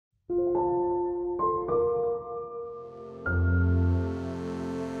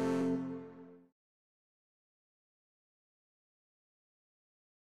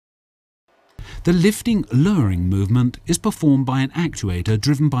The lifting-lowering movement is performed by an actuator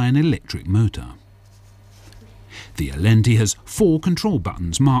driven by an electric motor. The Alenti has 4 control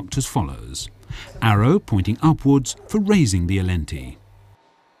buttons marked as follows. Arrow pointing upwards for raising the Alenti.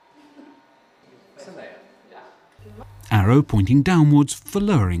 Arrow pointing downwards for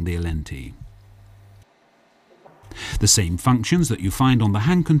lowering the Alenti. The same functions that you find on the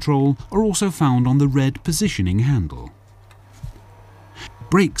hand control are also found on the red positioning handle.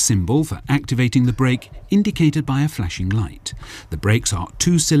 Brake symbol for activating the brake, indicated by a flashing light. The brakes are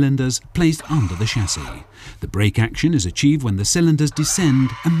 2 cylinders placed under the chassis. The brake action is achieved when the cylinders descend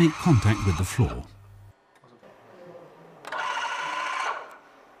and make contact with the floor.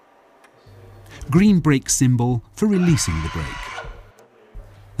 Green brake symbol for releasing the brake.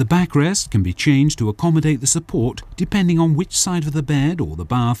 The backrest can be changed to accommodate the support depending on which side of the bed or the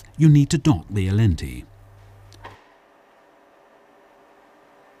bath you need to dock the Alenti.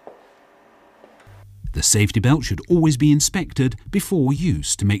 The safety belt should always be inspected before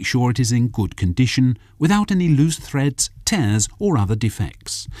use to make sure it is in good condition, without any loose threads, tears or other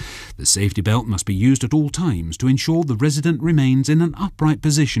defects. The safety belt must be used at all times to ensure the resident remains in an upright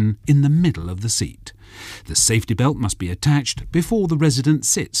position in the middle of the seat. The safety belt must be attached before the resident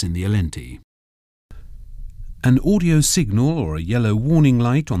sits in the Alenti. An audio signal or a yellow warning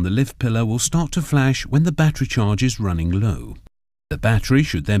light on the lift pillar will start to flash when the battery charge is running low. The battery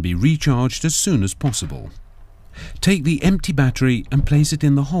should then be recharged as soon as possible. Take the empty battery and place it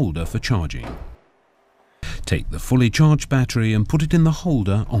in the holder for charging. Take the fully charged battery and put it in the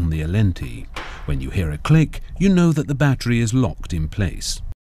holder on the Alenti. When you hear a click, you know that the battery is locked in place.